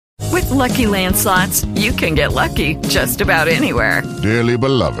Lucky Land Slots, you can get lucky just about anywhere. Dearly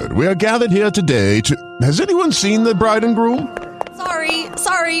beloved, we are gathered here today to... Has anyone seen the bride and groom?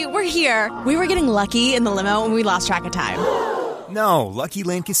 Sorry, we're here. We were getting lucky in the limo and we lost track of time. No, Lucky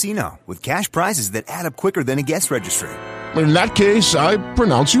Land Casino, with cash prizes that add up quicker than a guest registry. In that case, I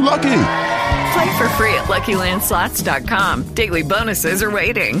pronounce you lucky. Play for free at LuckyLandSlots.com. Daily bonuses are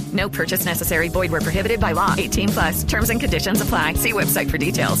waiting. No purchase necessary. Void where prohibited by law. 18+. Terms and conditions apply. See website for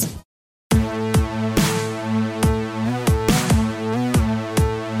details.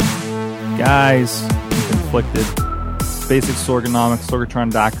 Guys, conflicted. Basic Sorganomics,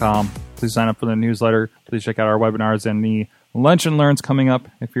 Sorgatron.com. Please sign up for the newsletter. Please check out our webinars and the Lunch and Learns coming up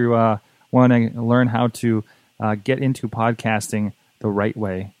if you want to learn how to get into podcasting the right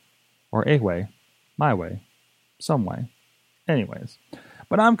way, or a way, my way, some way. Anyways,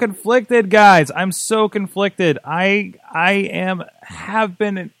 but I'm conflicted, guys. I'm so conflicted. I have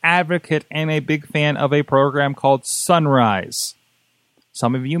been an advocate and a big fan of a program called Sunrise.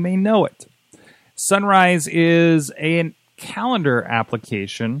 Some of you may know it. Sunrise is a calendar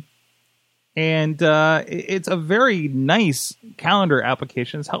application, and it's a very nice calendar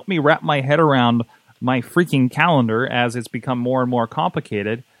application. It's helped me wrap my head around my freaking calendar as it's become more and more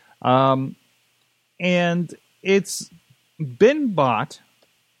complicated. And it's been bought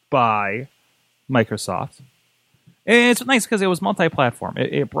by Microsoft. And it's nice because it was multi-platform.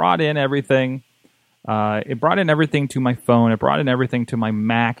 It brought in everything. It brought in everything to my phone. It brought in everything to my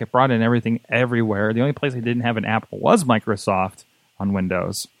Mac. It brought in everything everywhere. The only place I didn't have an app was Microsoft on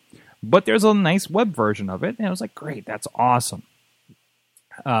Windows. But there's a nice web version of it, and I was like, great, that's awesome.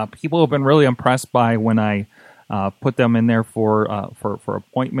 People have been really impressed by when I put them in there for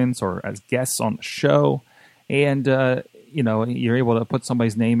appointments or as guests on the show. And, you're able to put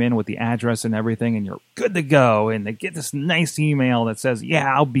somebody's name in with the address and everything, and you're good to go. And they get this nice email that says,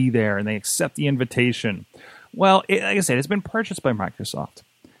 yeah, I'll be there. And they accept the invitation. Well, like I said, it's been purchased by Microsoft.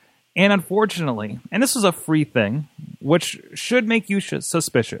 And unfortunately, and this is a free thing, which should make you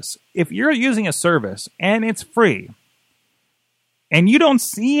suspicious. If you're using a service and it's free, and you don't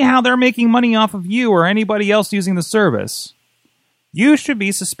see how they're making money off of you or anybody else using the service, you should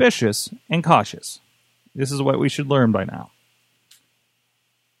be suspicious and cautious. This is what we should learn by now.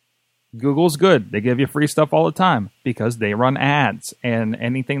 Google's good. They give you free stuff all the time because they run ads. And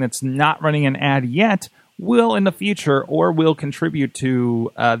anything that's not running an ad yet will in the future or will contribute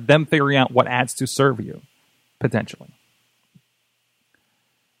to them figuring out what ads to serve you, potentially.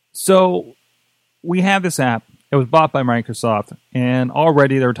 So we have this app. It was bought by Microsoft, and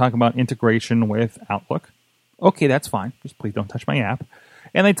already they were talking about integration with Outlook. Okay, that's fine. Just please don't touch my app.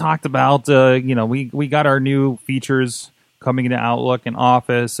 And they talked about, we got our new features coming into Outlook and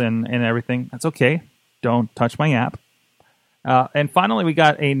Office and everything. That's okay. Don't touch my app. And finally, we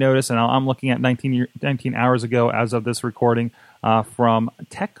got a notice, and I'm looking at 19 hours ago as of this recording from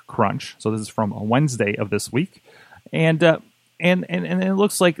TechCrunch. So this is from Wednesday of this week. And it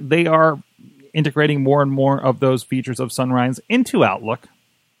looks like they are integrating more and more of those features of Sunrise into Outlook.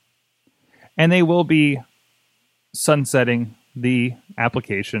 And they will be sunsetting the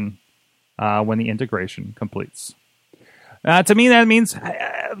application when the integration completes. To me, that means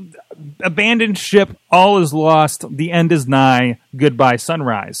abandoned ship, all is lost, the end is nigh, goodbye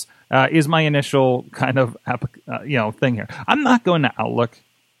Sunrise, is my initial kind of thing here. I'm not going to Outlook.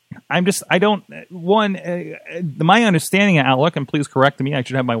 My understanding of Outlook, and please correct me, I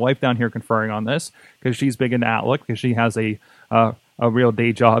should have my wife down here conferring on this, because she's big into Outlook, because she has a real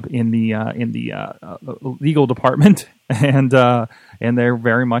day job in the legal department, and they're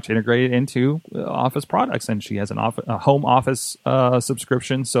very much integrated into Office products. And she has a home office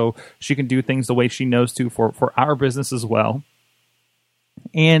subscription, so she can do things the way she knows to for our business as well.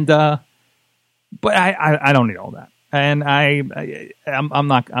 And but I don't need all that, and I'm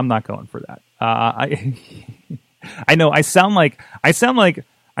not going for that. I know I sound like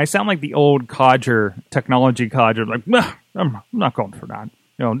the old technology codger, like, I'm not going for that.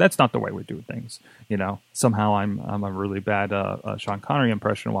 That's not the way we do things. Somehow I'm a really bad Sean Connery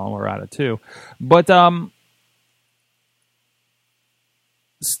impression while we're at it too. But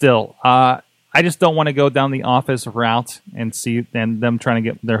still, I just don't want to go down the Office route and see them trying to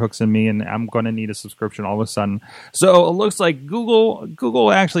get their hooks in me, and I'm going to need a subscription all of a sudden. So it looks like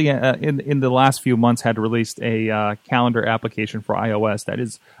Google actually in the last few months had released a calendar application for iOS that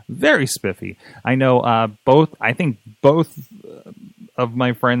is very spiffy. I know I think both of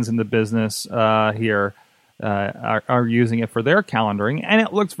my friends in the business here are using it for their calendaring, and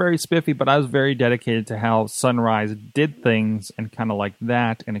it looks very spiffy, but I was very dedicated to how Sunrise did things and kind of like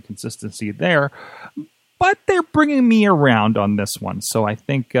that and a consistency there. but they're bringing me around on this one. So I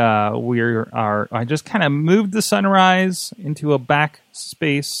think I just kind of moved the Sunrise into a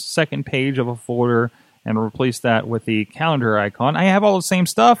backspace second page of a folder and replaced that with the calendar icon. I have all the same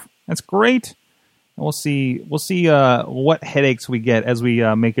stuff. That's great. We'll see what headaches we get as we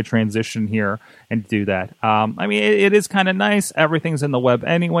make a transition here and do that. I mean, it is kind of nice. Everything's in the web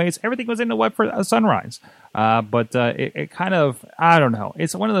anyways. Everything was in the web for Sunrise. But it kind of, I don't know.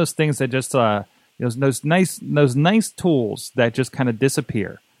 It's one of those things that just, those nice tools that just kind of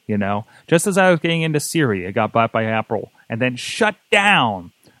disappear, Just as I was getting into Siri, it got bought by Apple and then shut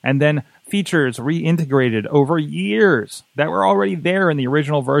down. And then features reintegrated over years that were already there in the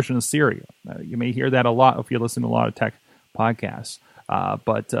original version of Siri. You may hear that a lot if you listen to a lot of tech podcasts.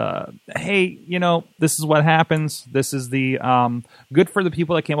 But hey, this is what happens. This is the good for the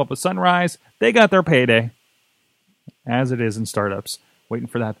people that came up with Sunrise. They got their payday, as it is in startups, waiting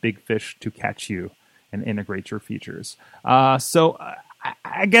for that big fish to catch you and integrate your features. So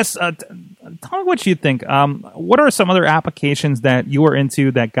I guess tell me what you think. What are some other applications that you are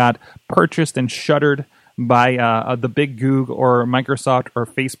into that got purchased and shuttered by the big Google or Microsoft or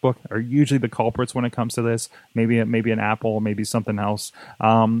Facebook are usually the culprits when it comes to this? Maybe an Apple, maybe something else.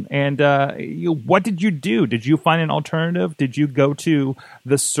 What did you do? Did you find an alternative? Did you go to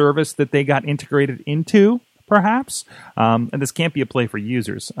the service that they got integrated into? Perhaps, and this can't be a play for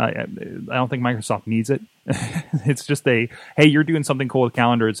users. I don't think Microsoft needs it. It's just hey, you're doing something cool with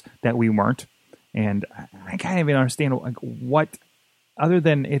calendars that we weren't, and I can't even understand what, other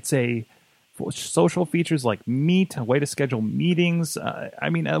than it's a social features like Meet, a way to schedule meetings.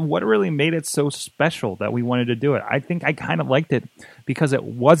 What really made it so special that we wanted to do it? I think I kind of liked it because it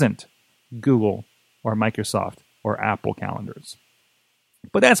wasn't Google or Microsoft or Apple calendars.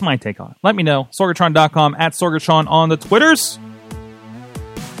 But that's my take on it. Let me know. Sorgatron.com, @Sorgatron on the Twitters.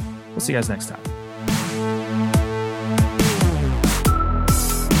 We'll see you guys next time.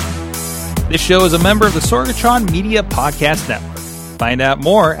 This show is a member of the Sorgatron Media Podcast Network. Find out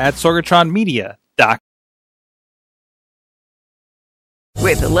more at sorgatronmedia.com.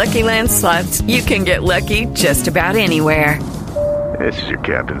 With the Lucky Land Slots, you can get lucky just about anywhere. This is your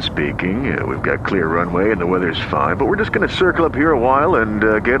captain speaking. We've got clear runway and the weather's fine, but we're just going to circle up here a while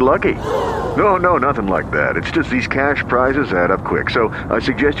and get lucky. No, nothing like that. It's just these cash prizes add up quick. So I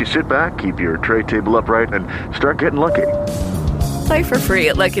suggest you sit back, keep your tray table upright, and start getting lucky. Play for free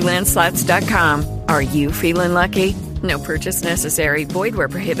at LuckyLandSlots.com. Are you feeling lucky? No purchase necessary. Void where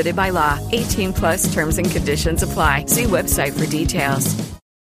prohibited by law. 18+ terms and conditions apply. See website for details.